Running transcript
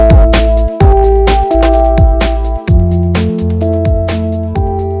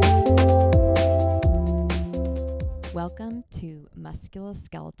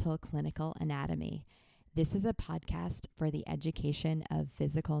Musculoskeletal Clinical Anatomy. This is a podcast for the education of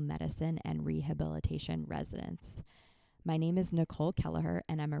physical medicine and rehabilitation residents. My name is Nicole Kelleher,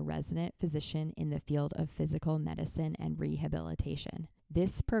 and I'm a resident physician in the field of physical medicine and rehabilitation.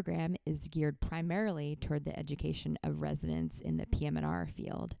 This program is geared primarily toward the education of residents in the PM&R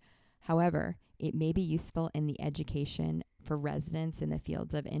field. However, it may be useful in the education for residents in the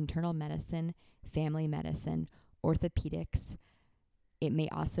fields of internal medicine, family medicine, orthopedics. It may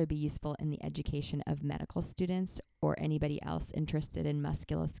also be useful in the education of medical students or anybody else interested in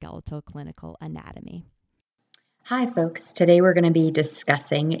musculoskeletal clinical anatomy. Hi folks, today we're going to be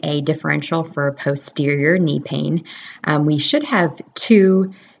discussing a differential for posterior knee pain. We should have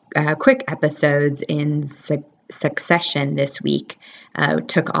two quick episodes in succession this week.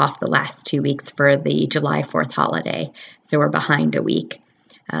 Took off the last 2 weeks for the July 4th holiday, so we're behind a week.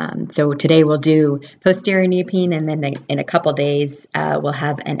 So today we'll do posterior knee pain, and then in a couple days we'll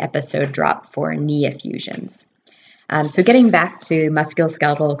have an episode drop for knee effusions. So getting back to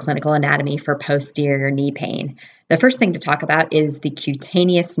musculoskeletal clinical anatomy for posterior knee pain, the first thing to talk about is the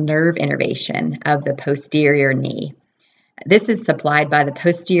cutaneous nerve innervation of the posterior knee. This is supplied by the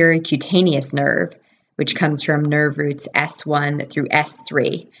posterior cutaneous nerve, which comes from nerve roots S1 through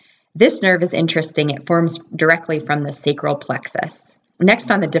S3. This nerve is interesting. It forms directly from the sacral plexus.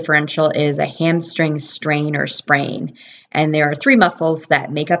 Next on the differential is a hamstring strain or sprain. And there are three muscles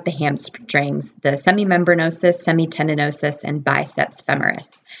that make up the hamstrings: the semimembranosus, semitendinosus, and biceps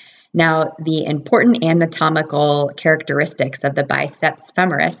femoris. Now, the important anatomical characteristics of the biceps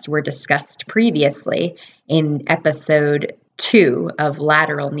femoris were discussed previously in episode 2 of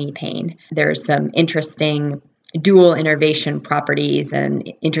lateral knee pain. There's some interesting dual innervation properties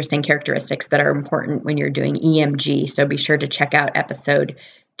and interesting characteristics that are important when you're doing EMG. So be sure to check out episode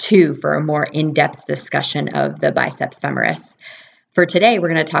 2 for a more in-depth discussion of the biceps femoris. For today, we're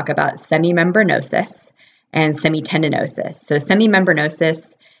going to talk about semimembranosus and semitendinosus. So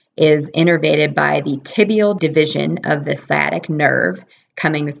semimembranosus is innervated by the tibial division of the sciatic nerve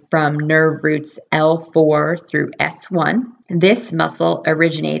coming from nerve roots L4 through S1. This muscle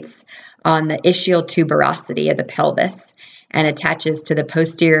originates on the ischial tuberosity of the pelvis and attaches to the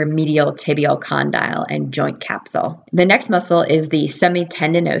posterior medial tibial condyle and joint capsule. The next muscle is the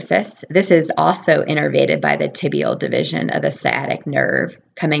semitendinosus. This is also innervated by the tibial division of the sciatic nerve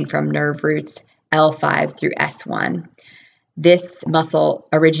coming from nerve roots L5 through S1. This muscle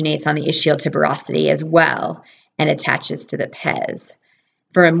originates on the ischial tuberosity as well and attaches to the pes.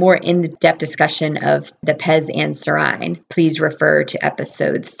 For a more in-depth discussion of the pes and serine, please refer to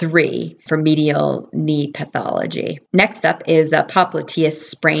episode 3 for medial knee pathology. Next up is a popliteus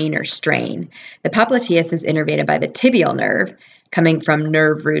sprain or strain. The popliteus is innervated by the tibial nerve coming from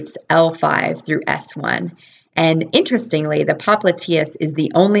nerve roots L5 through S1. And interestingly, the popliteus is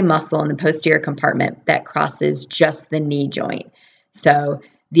the only muscle in the posterior compartment that crosses just the knee joint. So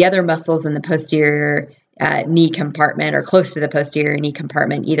the other muscles in the posterior knee compartment or close to the posterior knee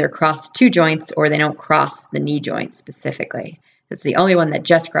compartment either cross two joints or they don't cross the knee joint specifically. It's the only one that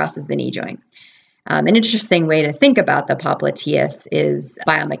just crosses the knee joint. An interesting way to think about the popliteus is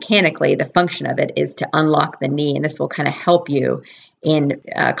biomechanically, the function of it is to unlock the knee, and this will kind of help you in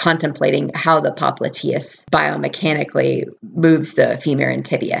contemplating how the popliteus biomechanically moves the femur and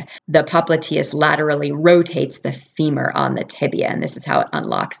tibia. The popliteus laterally rotates the femur on the tibia, and this is how it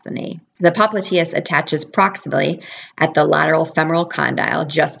unlocks the knee. The popliteus attaches proximally at the lateral femoral condyle,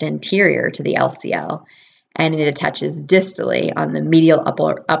 just anterior to the LCL, and it attaches distally on the medial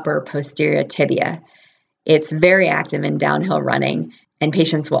upper posterior tibia. It's very active in downhill running, and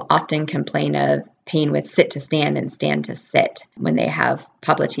patients will often complain of pain with sit to stand and stand to sit when they have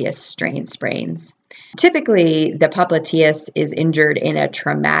popliteus sprains. Typically, the popliteus is injured in a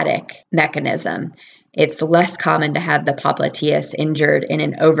traumatic mechanism. It's less common to have the popliteus injured in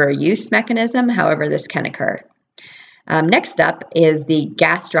an overuse mechanism. However, this can occur. Next up is the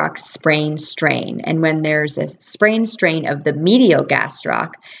gastroc sprain strain. And when there's a sprain strain of the medial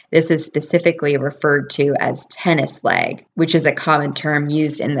gastroc, this is specifically referred to as tennis leg, which is a common term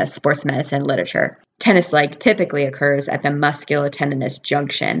used in the sports medicine literature. Tennis leg typically occurs at the musculotendinous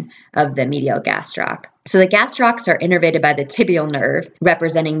junction of the medial gastroc. So the gastrocs are innervated by the tibial nerve,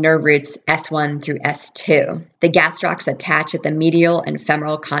 representing nerve roots S1 through S2. The gastrocs attach at the medial and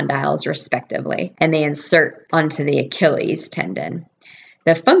femoral condyles respectively, and they insert onto the Achilles tendon.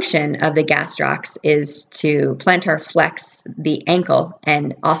 The function of the gastrocs is to plantar flex the ankle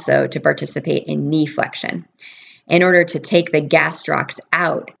and also to participate in knee flexion. In order to take the gastrocs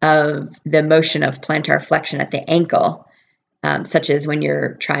out of the motion of plantar flexion at the ankle, such as when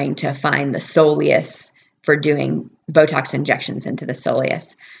you're trying to find the soleus for doing Botox injections into the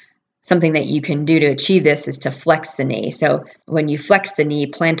soleus. Something that you can do to achieve this is to flex the knee. So when you flex the knee,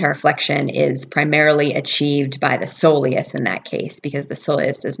 plantar flexion is primarily achieved by the soleus in that case, because the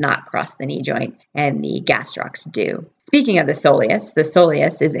soleus does not cross the knee joint and the gastrocs do. Speaking of the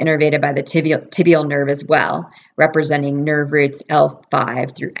soleus is innervated by the tibial nerve as well, representing nerve roots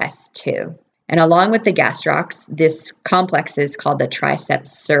L5 through S2. And along with the gastrocs, this complex is called the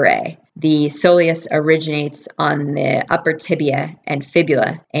triceps surae. The soleus originates on the upper tibia and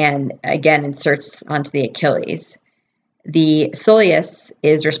fibula and again inserts onto the Achilles. The soleus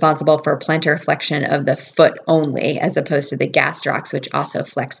is responsible for plantar flexion of the foot only, as opposed to the gastrocs, which also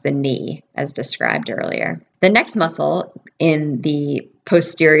flex the knee, as described earlier. The next muscle in the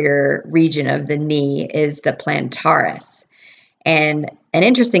posterior region of the knee is the plantaris. And an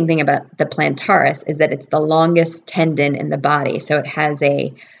interesting thing about the plantaris is that it's the longest tendon in the body. So it has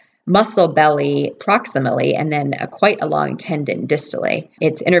a muscle belly proximally and then quite a long tendon distally.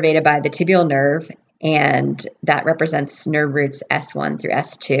 It's innervated by the tibial nerve, and that represents nerve roots S1 through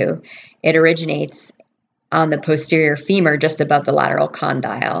S2. It originates on the posterior femur just above the lateral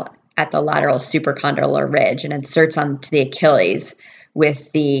condyle at the lateral supracondylar ridge and inserts onto the Achilles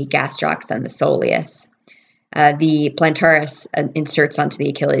with the gastrocs and the soleus. The plantaris inserts onto the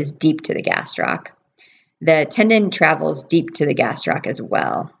Achilles deep to the gastroc. The tendon travels deep to the gastroc as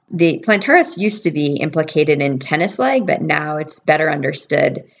well. The plantaris used to be implicated in tennis leg, but now it's better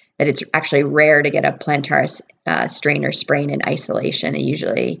understood that it's actually rare to get a plantaris strain or sprain in isolation, and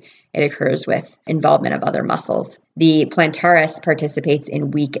usually it occurs with involvement of other muscles. The plantaris participates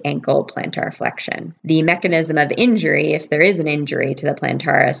in weak ankle plantar flexion. The mechanism of injury, if there is an injury to the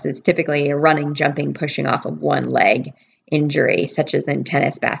plantaris, is typically a running, jumping, pushing off of one leg injury, such as in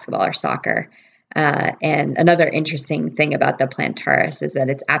tennis, basketball, or soccer. And another interesting thing about the plantaris is that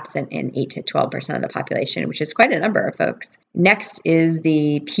it's absent in 8 to 12% of the population, which is quite a number of folks. Next is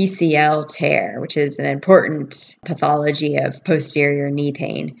the PCL tear, which is an important pathology of posterior knee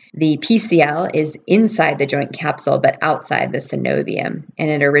pain. The PCL is inside the joint capsule but outside the synovium, and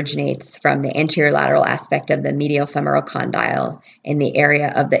it originates from the anterior lateral aspect of the medial femoral condyle in the area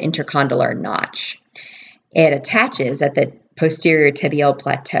of the intercondylar notch. It attaches at the posterior tibial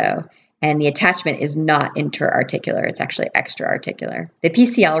plateau, and the attachment is not interarticular, it's actually extraarticular. The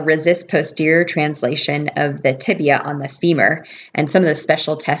PCL resists posterior translation of the tibia on the femur, and some of the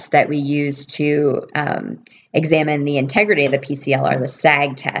special tests that we use to examine the integrity of the PCL are the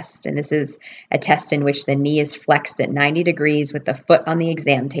SAG test, and this is a test in which the knee is flexed at 90 degrees with the foot on the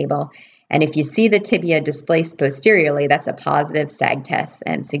exam table, and if you see the tibia displaced posteriorly, that's a positive SAG test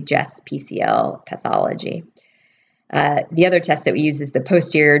and suggests PCL pathology. The other test that we use is the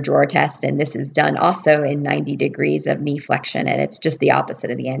posterior drawer test, and this is done also in 90 degrees of knee flexion, and it's just the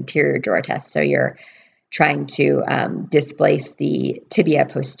opposite of the anterior drawer test. So you're trying to displace the tibia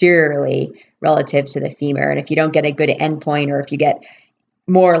posteriorly relative to the femur, and if you don't get a good endpoint, or if you get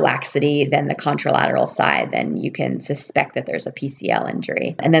more laxity than the contralateral side, then you can suspect that there's a PCL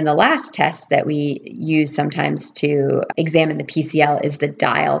injury. And then the last test that we use sometimes to examine the PCL is the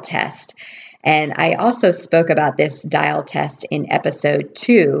dial test. And I also spoke about this dial test in episode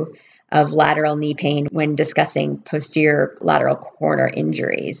 2 of lateral knee pain when discussing posterior lateral corner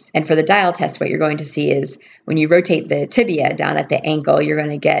injuries. And for the dial test, what you're going to see is when you rotate the tibia down at the ankle, you're going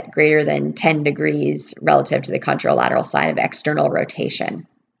to get greater than 10 degrees relative to the contralateral side of external rotation.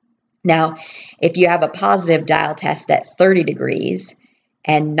 Now, if you have a positive dial test at 30 degrees,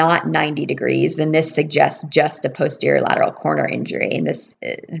 and not 90 degrees, then this suggests just a posterior lateral corner injury, and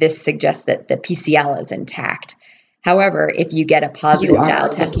this suggests that the PCL is intact. However, if you get a positive dial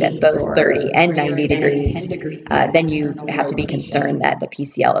test at both 30 and 90 degrees, then you have to be concerned that the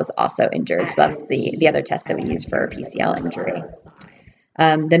PCL is also injured. So that's the other test that we use for a PCL injury.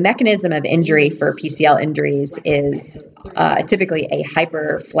 The mechanism of injury for PCL injuries is typically a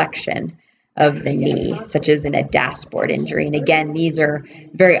hyperflexion of the knee, such as in a dashboard injury. And again, these are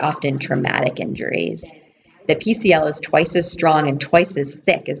very often traumatic injuries. The PCL is twice as strong and twice as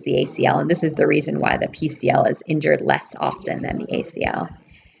thick as the ACL, and this is the reason why the PCL is injured less often than the ACL.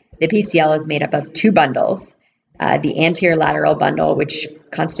 The PCL is made up of 2 bundles. The anterior lateral bundle, which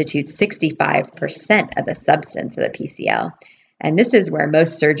constitutes 65% of the substance of the PCL. And this is where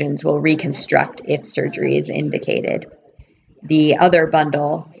most surgeons will reconstruct if surgery is indicated. The other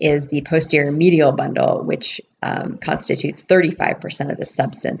bundle is the posterior medial bundle, which constitutes 35% of the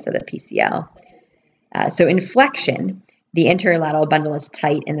substance of the PCL. So in flexion, the anterior lateral bundle is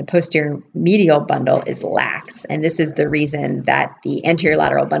tight and the posterior medial bundle is lax. And this is the reason that the anterior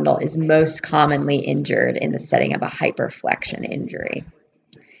lateral bundle is most commonly injured in the setting of a hyperflexion injury.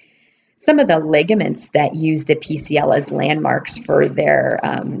 Some of the ligaments that use the PCL as landmarks for their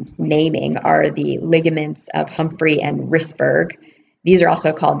naming are the ligaments of Humphrey and Risberg. These are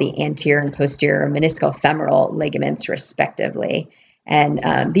also called the anterior and posterior meniscofemoral ligaments, respectively.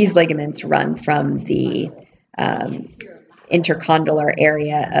 And these ligaments run from the intercondylar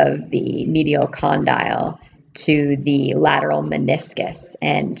area of the medial condyle to the lateral meniscus.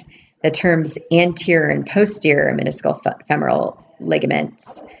 And the terms anterior and posterior meniscofemoral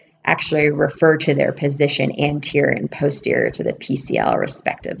ligaments actually refer to their position anterior and posterior to the PCL,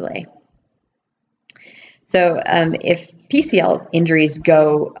 respectively. So if PCL injuries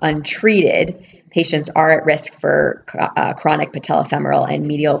go untreated, patients are at risk for chronic patellofemoral and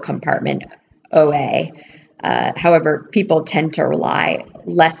medial compartment OA. However, people tend to rely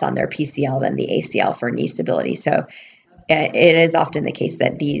less on their PCL than the ACL for knee stability. So it is often the case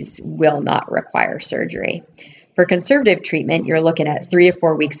that these will not require surgery. For conservative treatment, you're looking at 3 to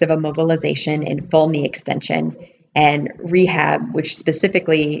 4 weeks of immobilization and full knee extension, and rehab, which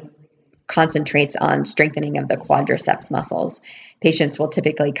specifically concentrates on strengthening of the quadriceps muscles. Patients will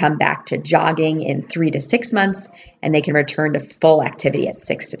typically come back to jogging in 3 to 6 months, and they can return to full activity at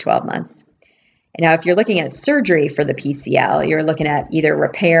 6 to 12 months. And now, if you're looking at surgery for the PCL, you're looking at either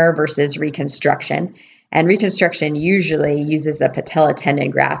repair versus reconstruction. And reconstruction usually uses a patella tendon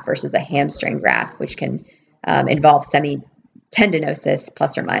graft versus a hamstring graft, which can involve semitendinosis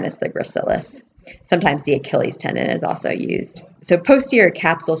plus or minus the gracilis. Sometimes the Achilles tendon is also used. So posterior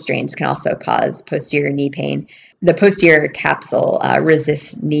capsule strains can also cause posterior knee pain. The posterior capsule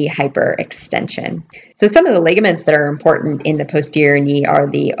resists knee hyperextension. So some of the ligaments that are important in the posterior knee are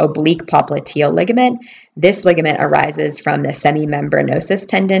the oblique popliteal ligament. This ligament arises from the semimembranosus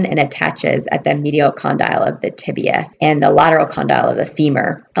tendon and attaches at the medial condyle of the tibia and the lateral condyle of the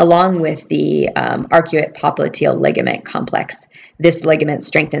femur, along with the arcuate popliteal ligament complex. This ligament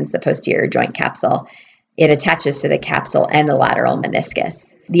strengthens the posterior joint capsule. It attaches to the capsule and the lateral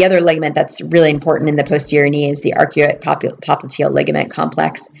meniscus. The other ligament that's really important in the posterior knee is the arcuate popliteal ligament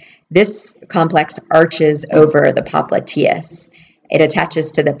complex. This complex arches over the popliteus. It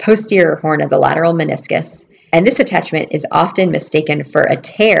attaches to the posterior horn of the lateral meniscus, and this attachment is often mistaken for a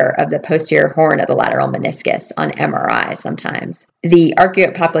tear of the posterior horn of the lateral meniscus on MRI sometimes. The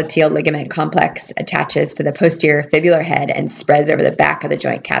arcuate popliteal ligament complex attaches to the posterior fibular head and spreads over the back of the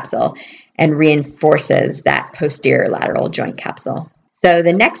joint capsule and reinforces that posterior lateral joint capsule. So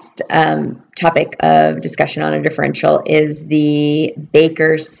the next topic of discussion on a differential is the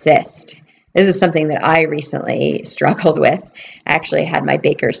Baker's cyst. This is something that I recently struggled with. I actually had my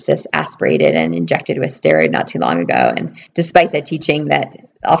Baker's cyst aspirated and injected with steroid not too long ago. And despite the teaching that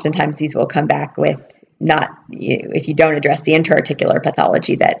oftentimes these will come back with if you don't address the interarticular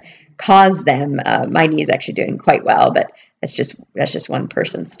pathology that caused them, my knee is actually doing quite well, but that's just one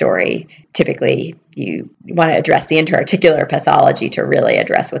person's story. Typically, you want to address the interarticular pathology to really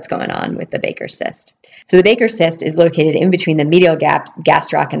address what's going on with the Baker's cyst. So the Baker's cyst is located in between the medial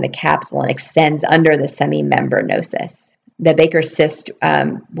gastroc and the capsule and extends under the semimembranosus. The Baker's cyst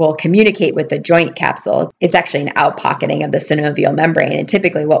will communicate with the joint capsule. It's actually an outpocketing of the synovial membrane, and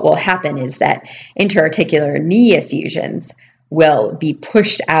typically what will happen is that interarticular knee effusions will be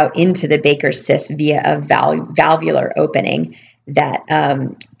pushed out into the Baker's cyst via a valvular opening that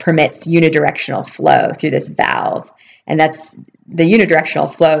permits unidirectional flow through this valve. And that's the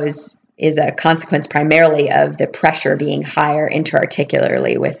unidirectional flow is a consequence primarily of the pressure being higher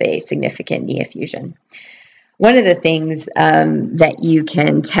interarticularly with a significant knee effusion. One of the things that you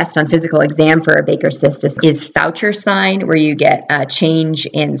can test on physical exam for a Baker's cyst is Foucher sign, where you get a change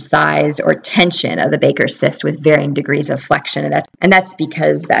in size or tension of the Baker's cyst with varying degrees of flexion. And that's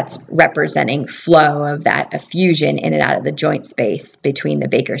because that's representing flow of that effusion in and out of the joint space between the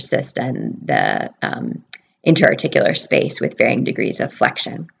Baker's cyst and the interarticular space with varying degrees of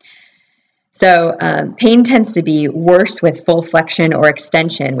flexion. So pain tends to be worse with full flexion or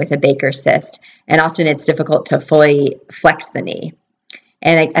extension with a Baker's cyst, and often it's difficult to fully flex the knee.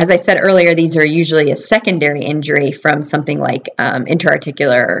 And as I said earlier, these are usually a secondary injury from something like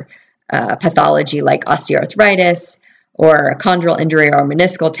interarticular pathology like osteoarthritis or a chondral injury or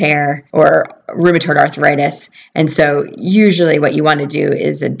meniscal tear or rheumatoid arthritis. And so usually what you want to do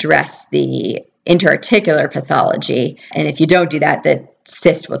is address the interarticular pathology. And if you don't do that, the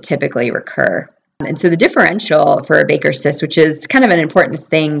cyst will typically recur. And so the differential for a Baker's cyst, which is kind of an important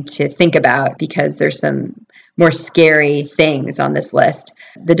thing to think about because there's some more scary things on this list.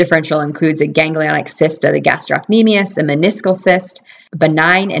 The differential includes a ganglionic cyst of the gastrocnemius, a meniscal cyst,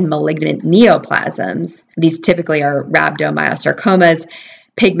 benign and malignant neoplasms. These typically are rhabdomyosarcomas.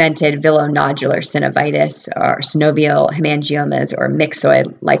 pigmented villonodular synovitis or synovial hemangiomas or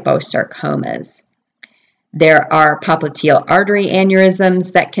myxoid liposarcomas. There are popliteal artery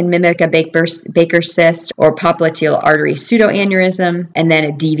aneurysms that can mimic a Baker cyst or popliteal artery pseudoaneurysm, and then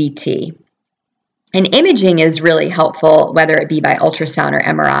a DVT. And imaging is really helpful, whether it be by ultrasound or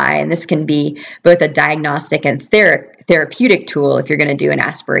MRI, and this can be both a diagnostic and therapeutic tool if you're going to do an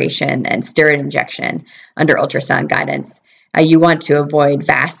aspiration and steroid injection under ultrasound guidance. You want to avoid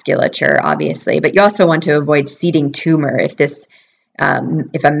vasculature, obviously, but you also want to avoid seeding tumor if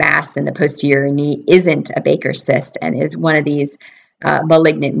a mass in the posterior knee isn't a Baker cyst and is one of these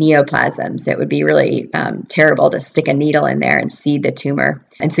malignant neoplasms. It would be really terrible to stick a needle in there and seed the tumor.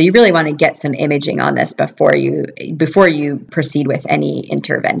 And so you really want to get some imaging on this before you proceed with any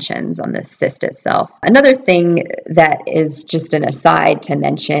interventions on the cyst itself. Another thing that is just an aside to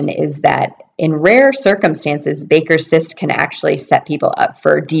mention is that in rare circumstances, Baker cysts can actually set people up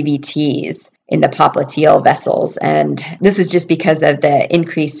for DVTs in the popliteal vessels. And this is just because of the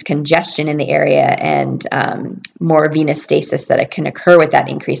increased congestion in the area and more venous stasis that can occur with that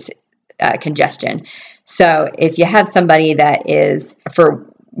increased congestion. So if you have somebody that is, for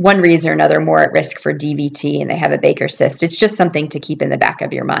one reason or another, more at risk for DVT and they have a Baker cyst, it's just something to keep in the back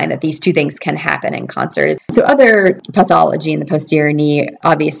of your mind that these two things can happen in concert. So other pathology in the posterior knee,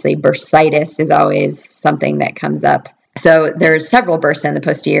 obviously bursitis is always something that comes up. So there's several bursa in the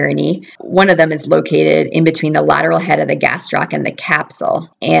posterior knee. One of them is located in between the lateral head of the gastroc and the capsule.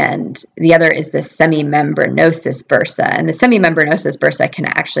 And the other is the semimembranosus bursa. And the semimembranosus bursa can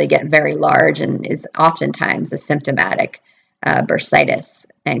actually get very large and is oftentimes a symptomatic bursitis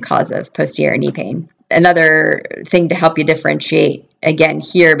and cause of posterior knee pain. Another thing to help you differentiate, again,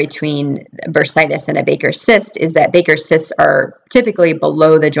 here between bursitis and a Baker cyst is that Baker cysts are typically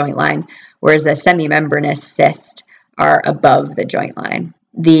below the joint line, whereas a semimembranous cyst are above the joint line.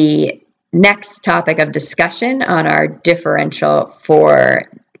 The next topic of discussion on our differential for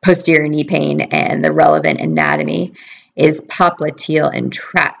posterior knee pain and the relevant anatomy is popliteal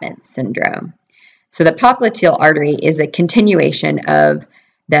entrapment syndrome. So the popliteal artery is a continuation of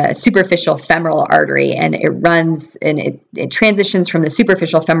the superficial femoral artery, and it runs and it transitions from the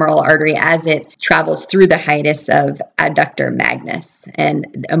superficial femoral artery as it travels through the hiatus of adductor magnus.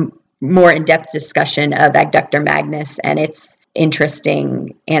 And more in-depth discussion of adductor magnus and its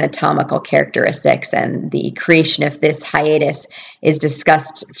interesting anatomical characteristics and the creation of this hiatus is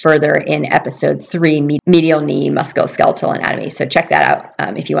discussed further in episode 3, medial knee musculoskeletal anatomy. So check that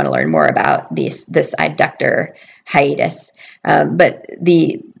out if you want to learn more about this adductor hiatus. But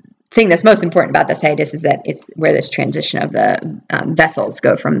the thing that's most important about this hiatus is that it's where this transition of the vessels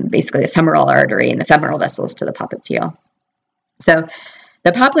go from basically the femoral artery and the femoral vessels to the popliteal. So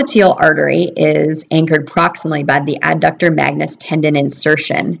the popliteal artery is anchored proximally by the adductor magnus tendon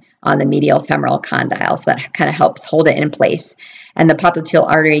insertion on the medial femoral condyle, so that kind of helps hold it in place. And the popliteal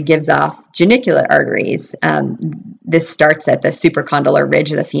artery gives off geniculate arteries. This starts at the supracondylar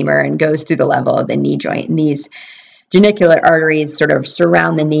ridge of the femur and goes through the level of the knee joint. And these geniculate arteries sort of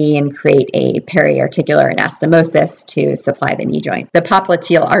surround the knee and create a periarticular anastomosis to supply the knee joint. The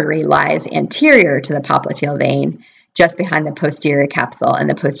popliteal artery lies anterior to the popliteal vein, just behind the posterior capsule and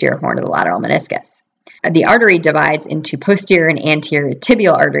the posterior horn of the lateral meniscus. The artery divides into posterior and anterior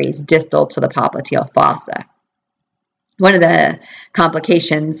tibial arteries distal to the popliteal fossa. One of the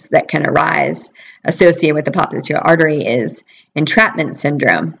complications that can arise associated with the popliteal artery is entrapment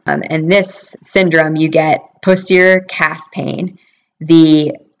syndrome. In this syndrome, you get posterior calf pain.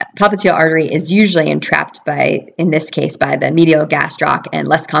 The popliteal artery is usually entrapped in this case, by the medial gastroc and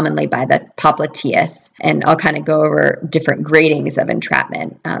less commonly by the popliteus. And I'll kind of go over different gradings of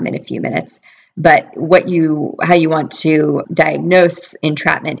entrapment in a few minutes. But how you want to diagnose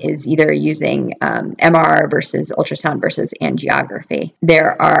entrapment is either using MR versus ultrasound versus angiography.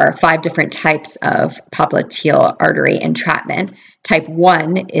 There are 5 different types of popliteal artery entrapment. Type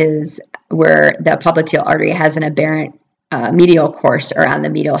 1 is where the popliteal artery has an aberrant medial course around the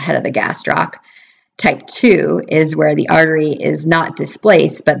medial head of the gastroc. Type 2 is where the artery is not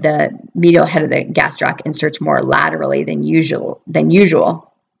displaced, but the medial head of the gastroc inserts more laterally than usual.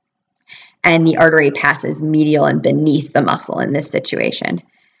 And the artery passes medial and beneath the muscle in this situation.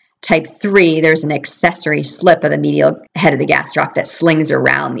 Type 3, there's an accessory slip of the medial head of the gastroc that slings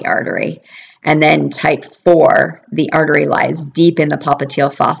around the artery. And then type 4, the artery lies deep in the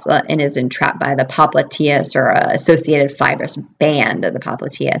popliteal fossa and is entrapped by the popliteus or associated fibrous band of the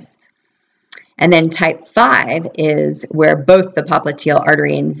popliteus. And then type 5 is where both the popliteal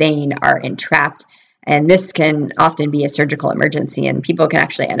artery and vein are entrapped, And this can often be a surgical emergency, and people can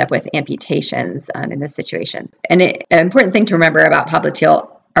actually end up with amputations in this situation. And an important thing to remember about popliteal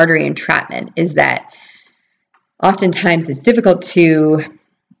artery entrapment is that oftentimes it's difficult to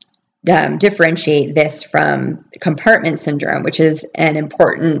differentiate this from compartment syndrome, which is an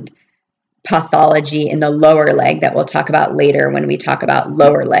important pathology in the lower leg that we'll talk about later when we talk about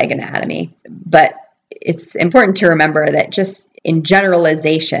lower leg anatomy. But it's important to remember that just in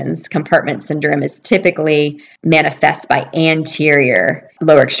generalizations, compartment syndrome is typically manifest by anterior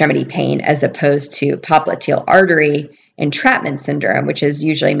lower extremity pain as opposed to popliteal artery entrapment syndrome, which is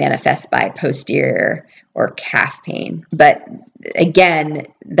usually manifest by posterior or calf pain. But again,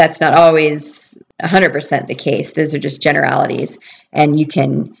 that's not always 100% the case. Those are just generalities, and you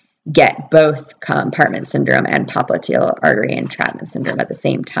can get both compartment syndrome and popliteal artery entrapment syndrome at the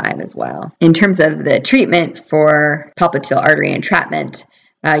same time as well. In terms of the treatment for popliteal artery entrapment,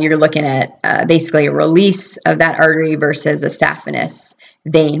 you're looking at basically a release of that artery versus a saphenous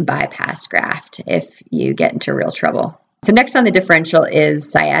vein bypass graft if you get into real trouble. So next on the differential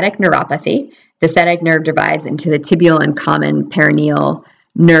is sciatic neuropathy. The sciatic nerve divides into the tibial and common peroneal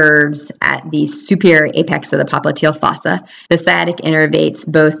nerves at the superior apex of the popliteal fossa. The sciatic innervates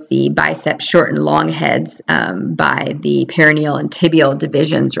both the bicep short and long heads by the peroneal and tibial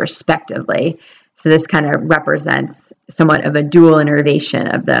divisions respectively. So this kind of represents somewhat of a dual innervation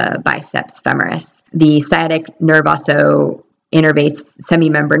of the biceps femoris. The sciatic nerve also innervates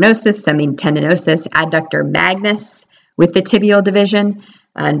semimembranosus, semitendinosus, adductor magnus with the tibial division.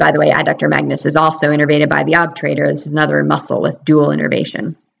 And by the way, adductor magnus is also innervated by the obturator. This is another muscle with dual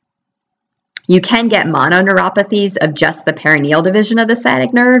innervation. You can get mononeuropathies of just the peroneal division of the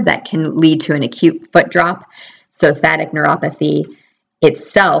sciatic nerve that can lead to an acute foot drop. So sciatic neuropathy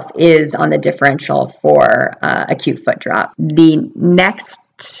itself is on the differential for acute foot drop. The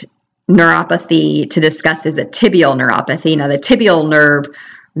next neuropathy to discuss is a tibial neuropathy. Now, the tibial nerve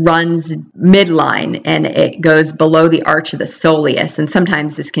runs midline and it goes below the arch of the soleus, and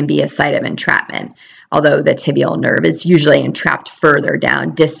sometimes this can be a site of entrapment, although the tibial nerve is usually entrapped further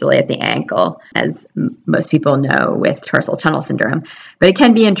down distally at the ankle, as most people know with tarsal tunnel syndrome, but it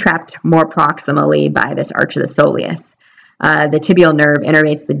can be entrapped more proximally by this arch of the soleus. The tibial nerve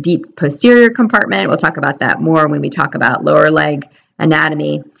innervates the deep posterior compartment. We'll talk about that more when we talk about lower leg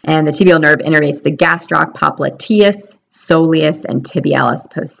anatomy. And the tibial nerve innervates the gastroc popliteus, soleus, and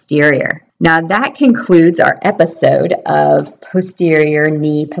tibialis posterior. Now that concludes our episode of posterior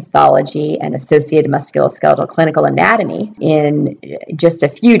knee pathology and associated musculoskeletal clinical anatomy. In just a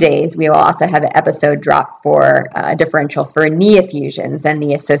few days, we will also have an episode drop for a differential for knee effusions and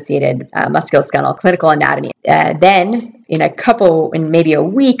the associated musculoskeletal clinical anatomy. Then in maybe a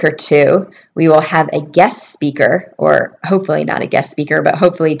week or two, we will have a guest speaker, or hopefully not a guest speaker, but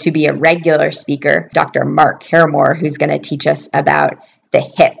hopefully to be a regular speaker, Dr. Mark Caramore, who's going to teach us about the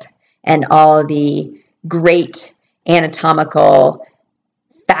hip and all the great anatomical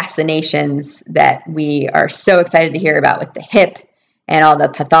fascinations that we are so excited to hear about with the hip and all the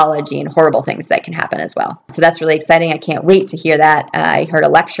pathology and horrible things that can happen as well. So that's really exciting. I can't wait to hear that. I heard a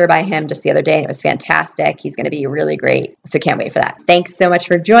lecture by him just the other day and it was fantastic. He's going to be really great. So can't wait for that. Thanks so much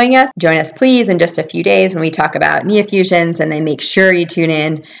for joining us. Join us please in just a few days when we talk about knee effusions, and then make sure you tune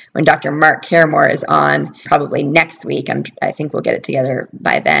in when Dr. Mark Caramore is on probably next week. I think we'll get it together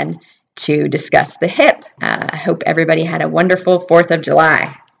by then to discuss the hip. I hope everybody had a wonderful 4th of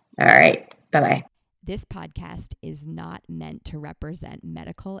July. All right. Bye-bye. This podcast is not meant to represent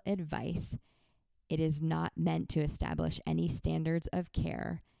medical advice. It is not meant to establish any standards of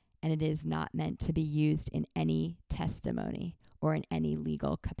care, and it is not meant to be used in any testimony or in any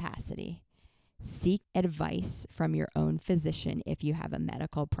legal capacity. Seek advice from your own physician if you have a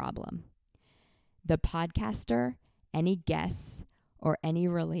medical problem. The podcaster, any guests, or any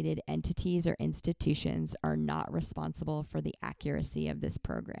related entities or institutions are not responsible for the accuracy of this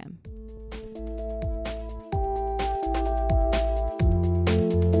program.